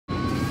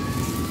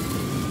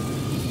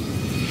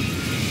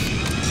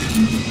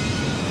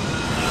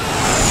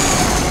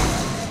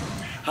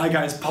Hi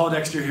guys, Paul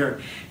Dexter here.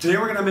 Today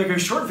we're going to make a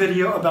short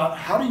video about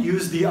how to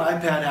use the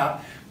iPad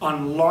app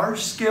on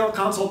large-scale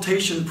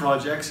consultation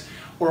projects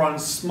or on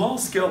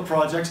small-scale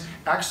projects,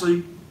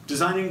 actually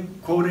designing,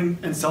 quoting,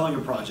 and selling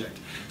a project.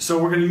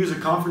 So we're going to use a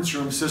conference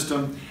room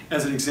system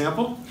as an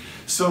example.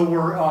 So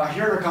we're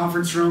here in a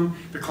conference room.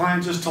 The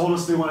client just told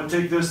us they want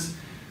to take this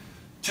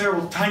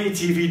terrible tiny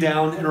TV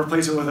down and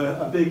replace it with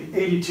a big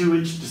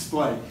 82-inch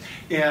display,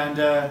 and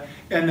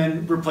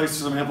then replace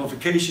some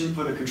amplification,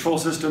 put a control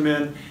system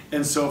in,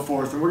 and so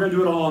forth. And we're going to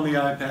do it all on the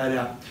iPad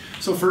app.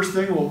 So first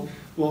thing, we'll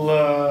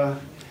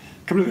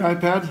come to the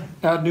iPad,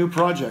 add new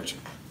project,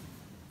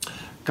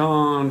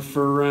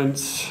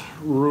 conference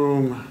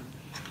room,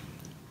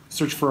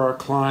 search for our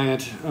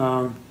client.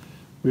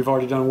 We've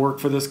already done work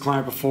for this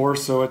client before,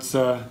 so it's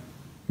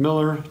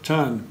Miller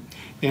Ton.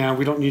 And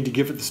we don't need to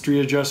give it the street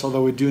address,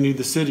 although we do need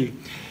the city.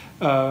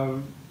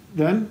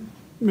 Then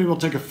maybe we'll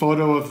take a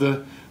photo of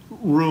the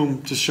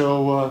room to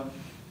show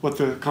what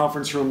the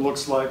conference room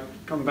looks like.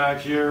 Come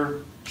back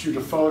here, shoot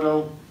a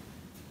photo.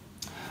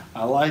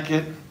 I like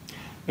it.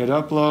 It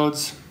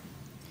uploads.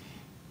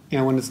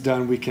 And when it's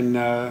done, we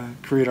can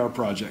create our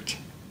project.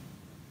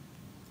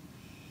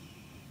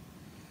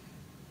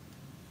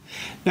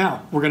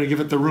 Now, we're going to give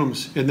it the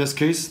rooms. In this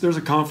case, there's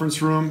a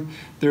conference room,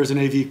 there's an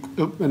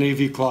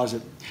AV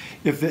closet.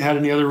 If it had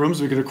any other rooms,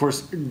 we could, of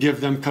course,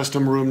 give them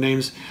custom room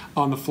names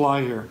on the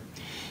fly here.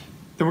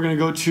 Then we're going to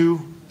go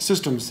to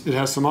systems. It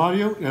has some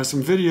audio, it has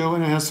some video,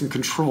 and it has some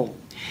control.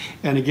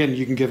 And again,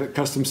 you can give it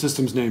custom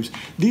systems names.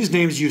 These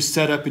names you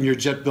set up in your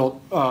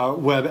JetBuilt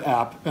web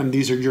app, and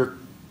these are your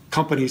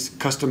company's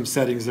custom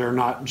settings. They're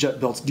not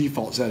JetBuilt's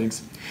default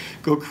settings.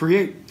 Go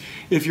create.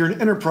 If you're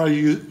an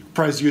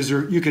enterprise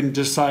user, you can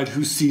decide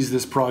who sees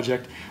this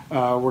project.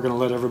 We're going to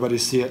let everybody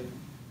see it.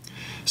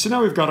 So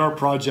now we've got our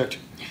project.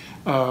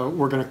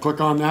 We're going to click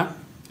on that,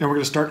 and we're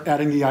going to start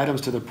adding the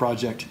items to the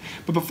project.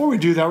 But before we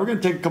do that, we're going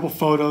to take a couple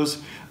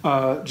photos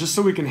just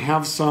so we can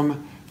have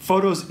some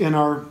photos in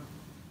our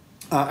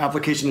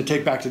application to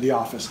take back to the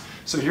office.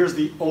 So here's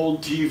the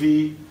old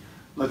TV.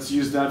 Let's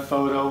use that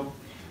photo.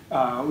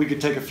 We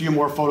could take a few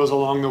more photos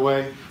along the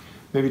way,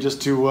 maybe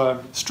just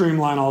to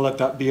streamline. I'll let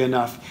that be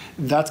enough.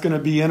 That's going to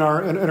be in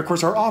our, and of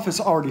course our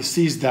office already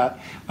sees that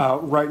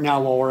right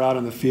now while we're out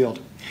in the field.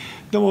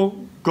 Then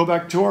we'll go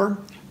back to our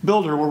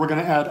builder where we're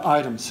going to add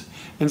items.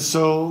 And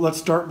so let's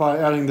start by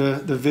adding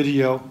the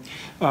video.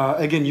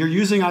 Again, you're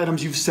using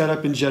items you've set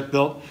up in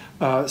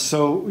JetBuilt,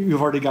 so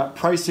you've already got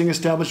pricing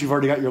established, you've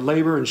already got your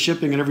labor and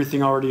shipping and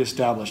everything already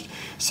established.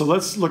 So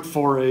let's look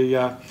for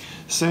a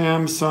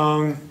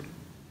Samsung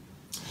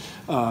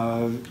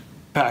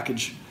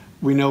package.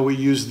 We know we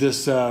use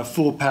this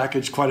full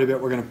package quite a bit.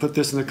 We're going to put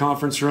this in the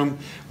conference room.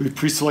 We've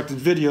pre-selected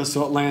video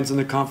so it lands in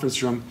the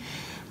conference room.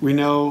 We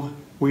know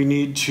we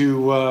need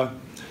to,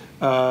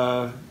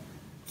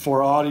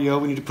 for audio,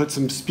 we need to put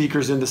some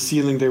speakers in the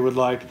ceiling they would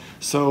like.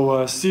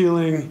 So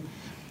ceiling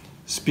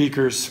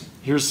speakers.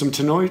 Here's some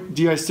Tannoy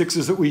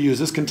DI6s that we use.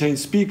 This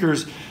contains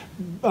speakers,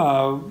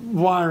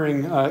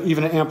 wiring,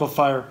 even an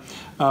amplifier.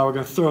 We're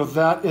going to throw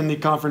that in the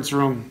conference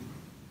room.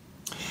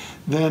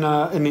 Then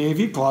in the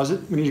AV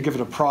closet, we need to give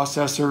it a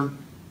processor.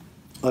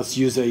 Let's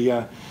use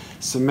a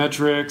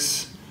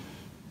Symmetrix,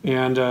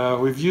 and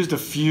we've used a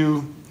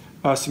few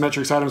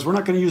Symmetrix items. We're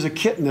not going to use a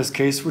kit in this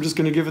case. We're just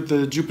going to give it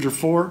the Jupiter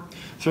 4,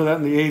 throw that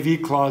in the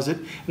AV closet.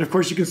 And of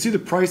course, you can see the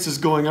prices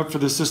going up for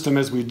the system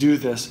as we do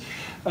this.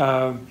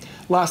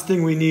 Last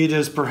thing we need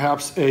is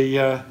perhaps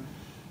a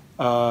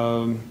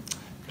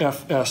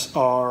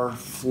FSR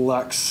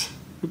Flex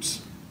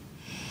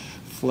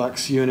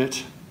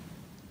unit.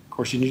 Of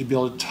course, you need to be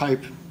able to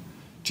type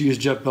to use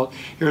JetBuilt.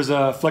 Here's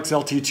a Flex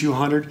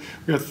LT200. We're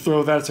going to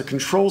throw that as a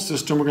control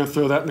system. We're going to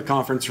throw that in the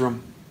conference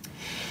room.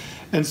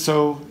 And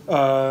so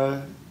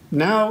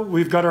now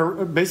we've got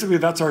our, basically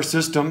that's our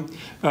system.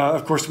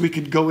 Of course, we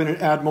could go in and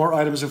add more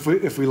items if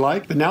we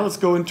like. But now let's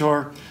go into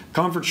our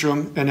conference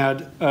room and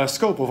add a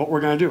scope of what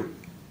we're going to do.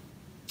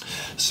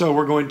 So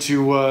we're going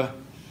to,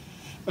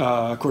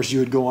 of course, you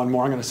would go on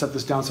more. I'm going to set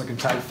this down so I can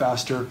type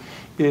faster.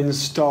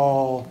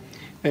 Install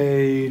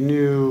a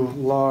new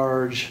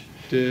large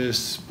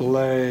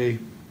display,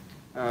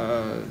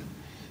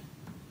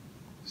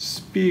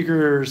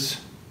 speakers,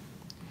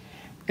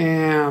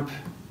 amp,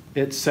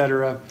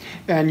 etc.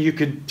 And you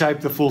could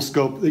type the full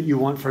scope that you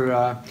want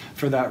for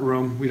that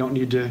room. We don't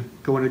need to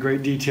go into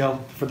great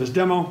detail for this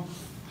demo.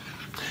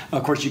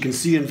 Of course, you can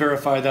see and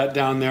verify that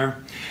down there.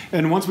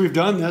 And once we've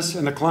done this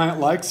and the client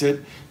likes it,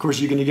 of course,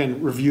 you can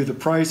again review the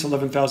price,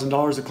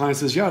 $11,000. The client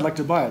says, yeah, I'd like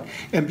to buy it.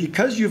 And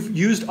because you've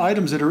used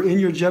items that are in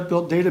your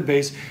JetBuilt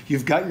database,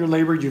 you've got your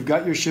labor, you've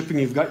got your shipping,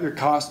 you've got your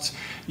costs,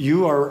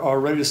 you are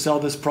ready to sell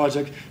this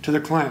project to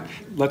the client.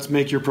 Let's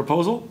make your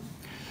proposal,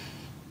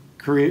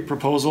 create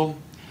proposal,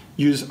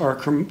 use our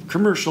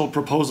commercial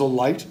proposal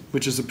light,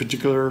 which is a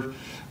particular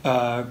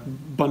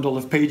bundle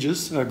of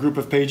pages, a group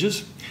of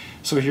pages.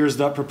 So here's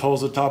that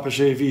proposal,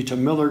 Topish AV to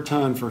Miller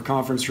Ton for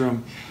conference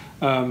room,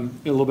 a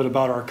little bit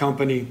about our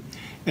company,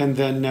 and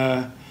then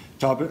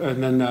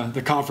and then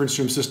the conference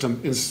room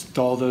system,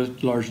 install the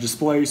large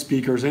display,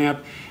 speakers,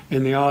 amp.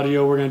 In the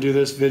audio, we're going to do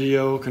this,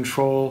 video,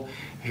 control.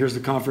 Here's the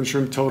conference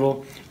room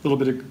total. A little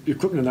bit of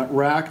equipment in that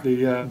rack,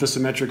 the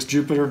Symmetrix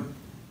Jupiter.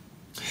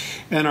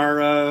 And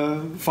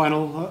our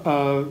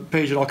final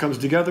page, it all comes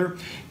together,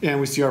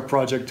 and we see our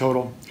project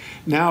total.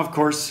 Now, of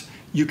course,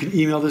 you can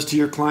email this to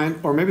your client,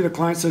 or maybe the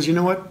client says, you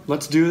know what,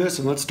 let's do this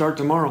and let's start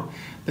tomorrow.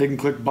 They can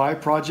click Buy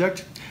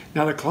Project.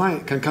 Now the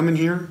client can come in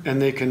here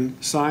and they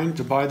can sign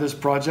to buy this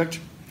project,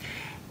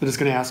 but it's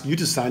going to ask you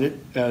to sign it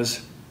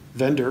as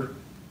vendor.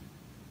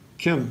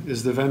 Kim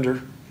is the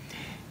vendor.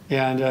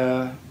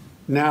 And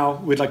now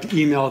we'd like to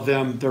email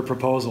them their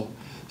proposal.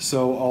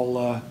 So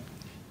I'll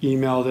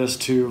email this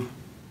to,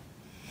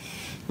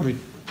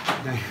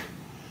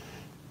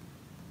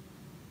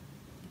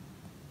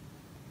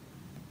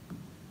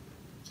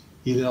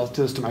 email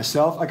this to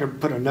myself. I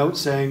could put a note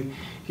saying,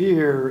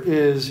 here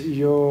is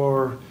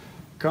your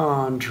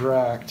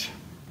contract.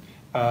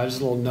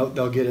 Just a little note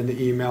they'll get in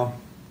the email,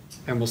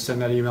 and we'll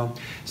send that email.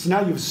 So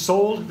now you've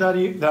sold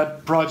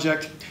that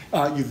project,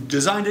 you've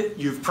designed it,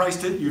 you've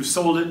priced it, you've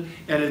sold it,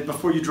 and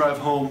before you drive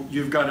home,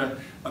 you've got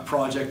a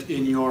project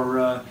in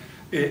your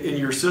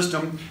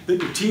system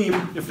that your team,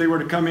 if they were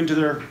to come into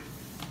their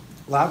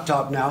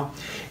laptop now,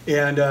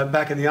 and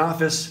back in the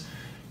office,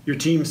 your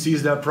team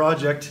sees that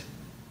project.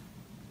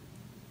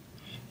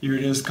 Here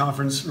it is,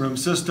 conference room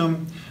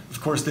system.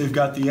 Of course, they've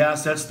got the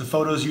assets, the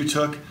photos you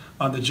took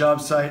on the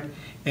job site,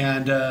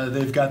 and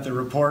they've got the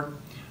report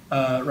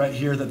right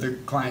here that the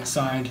client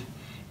signed.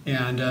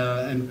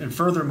 And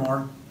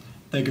furthermore,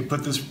 they could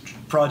put this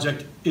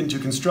project into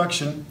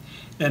construction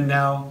and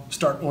now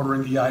start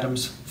ordering the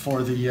items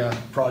for the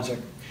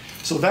project.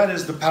 So that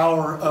is the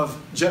power of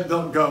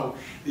JetbuiltGO,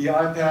 the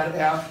iPad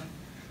app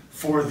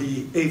for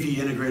the AV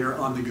integrator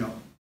on the go.